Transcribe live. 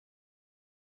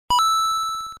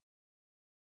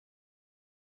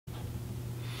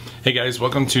Hey guys,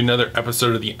 welcome to another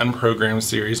episode of the Unprogrammed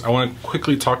series. I want to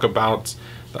quickly talk about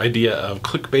the idea of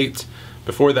clickbait.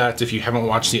 Before that, if you haven't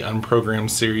watched the Unprogrammed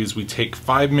series, we take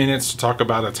 5 minutes to talk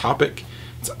about a topic.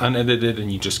 It's unedited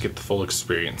and you just get the full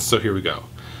experience. So here we go.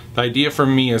 The idea for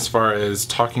me as far as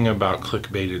talking about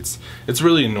clickbait, it's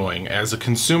really annoying as a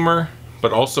consumer,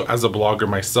 but also as a blogger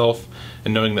myself,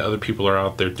 and knowing that other people are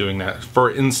out there doing that. For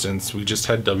instance, we just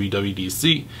had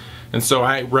WWDC. And so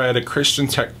I read a Christian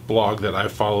tech blog that I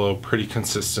follow pretty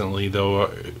consistently,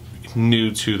 though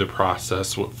new to the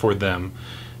process for them.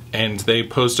 And they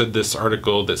posted this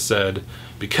article that said,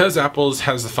 because Apple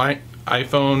has the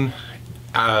iPhone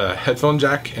headphone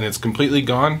jack and it's completely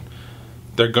gone,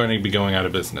 they're going to be going out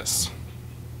of business.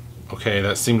 Okay,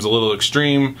 that seems a little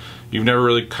extreme. You've never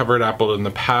really covered Apple in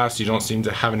the past. You don't seem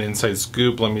to have an inside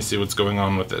scoop. Let me see what's going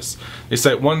on with this. They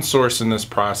cite one source in this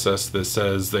process that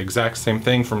says the exact same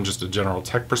thing from just a general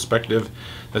tech perspective.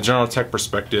 The general tech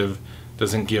perspective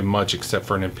doesn't give much except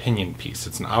for an opinion piece.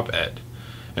 It's an op-ed.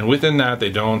 And within that,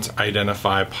 they don't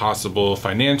identify possible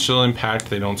financial impact.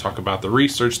 They don't talk about the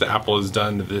research that Apple has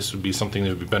done that this would be something that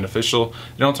would be beneficial.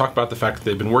 They don't talk about the fact that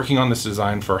they've been working on this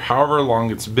design for however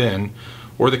long it's been,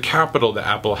 or the capital that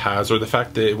Apple has, or the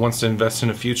fact that it wants to invest in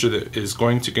a future that is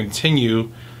going to continue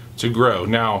to grow.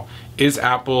 Now, is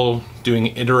Apple doing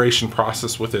an iteration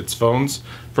process with its phones?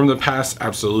 From the past,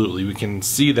 absolutely. We can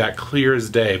see that clear as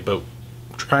day, but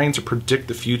trying to predict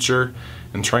the future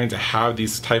and trying to have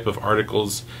these type of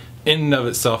articles in and of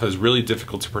itself is really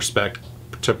difficult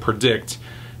to predict.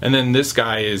 And then this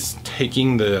guy is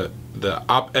taking the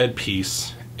op-ed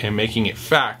piece and making it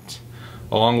fact,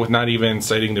 along with not even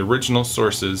citing the original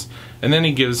sources, and then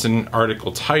he gives an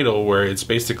article title where it's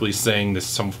basically saying this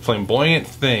some flamboyant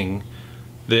thing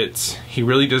that he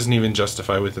really doesn't even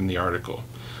justify within the article.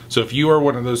 So if you are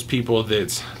one of those people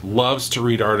that loves to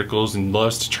read articles and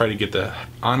loves to try to get the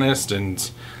honest and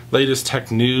latest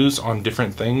tech news on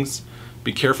different things,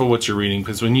 be careful what you're reading,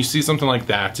 because when you see something like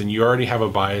that and you already have a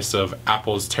bias of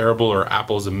Apple's terrible or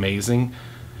Apple's amazing,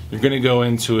 you're going to go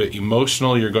into it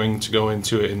emotional. You're going to go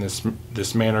into it in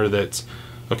this manner that,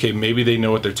 okay, maybe they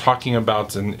know what they're talking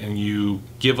about, and you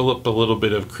give up a little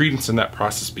bit of credence in that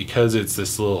process because it's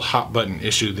this little hot button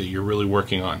issue that you're really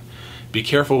working on. Be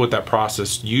careful with that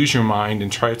process. Use your mind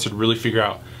and try to really figure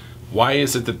out, why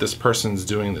is it that this person's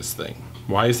doing this thing?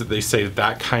 Why is it they say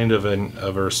that kind of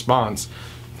a response?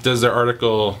 Does their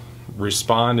article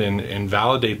respond and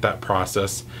validate that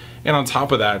process? And on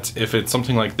top of that, if it's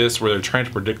something like this where they're trying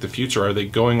to predict the future, are they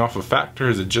going off of fact, or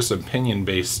is it just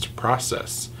opinion-based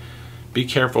process? Be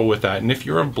careful with that. And if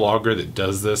you're a blogger that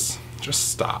does this, just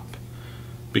stop,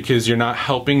 because you're not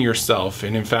helping yourself.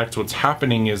 And in fact, what's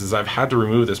happening is I've had to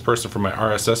remove this person from my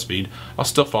RSS feed. I'll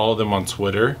still follow them on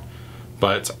Twitter,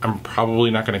 but I'm probably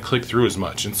not going to click through as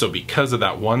much. And so because of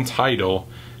that one title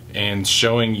and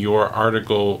showing your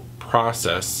article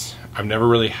process, I've never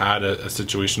really had a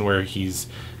situation where he's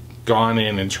gone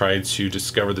in and tried to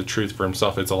discover the truth for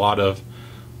himself. It's a lot of,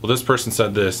 well, this person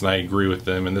said this and I agree with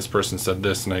them, and this person said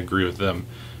this and I agree with them.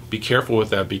 Be careful with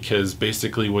that, because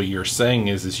basically what you're saying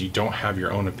is you don't have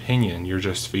your own opinion. You're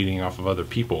just feeding off of other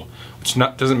people, which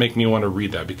doesn't make me want to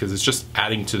read that, because it's just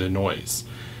adding to the noise.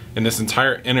 And this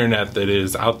entire internet that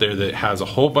is out there that has a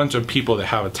whole bunch of people that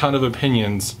have a ton of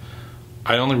opinions,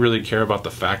 I only really care about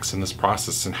the facts in this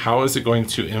process, and how is it going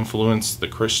to influence the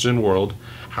Christian world?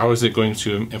 How is it going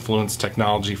to influence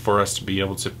technology for us to be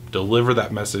able to deliver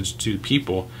that message to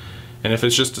people? And if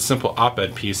it's just a simple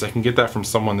op-ed piece, I can get that from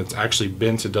someone that's actually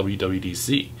been to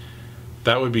WWDC.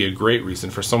 That would be a great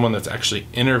reason for someone that's actually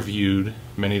interviewed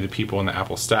many of the people in the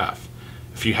Apple staff.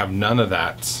 If you have none of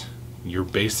that, you're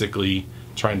basically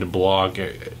trying to blog,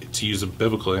 to use a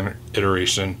biblical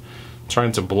iteration,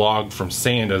 trying to blog from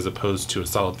sand as opposed to a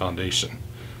solid foundation.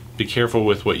 Be careful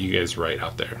with what you guys write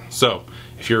out there. So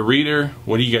if you're a reader,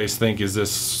 what do you guys think? Is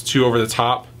this too over the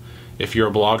top? If you're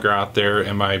a blogger out there,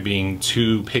 am I being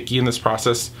too picky in this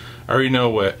process? I already know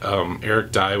what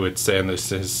Eric Dye would say on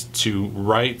this, is to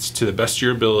write to the best of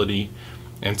your ability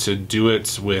and to do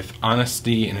it with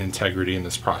honesty and integrity in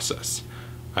this process.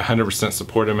 I 100%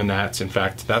 support him in that. In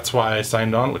fact, that's why I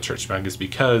signed on with Church Mag, is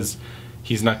because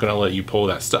he's not going to let you pull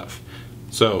that stuff.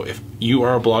 So if you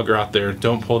are a blogger out there,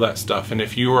 don't pull that stuff. And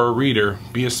if you are a reader,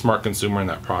 be a smart consumer in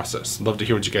that process. Love to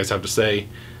hear what you guys have to say.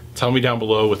 Tell me down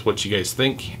below with what you guys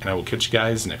think, and I will catch you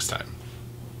guys next time.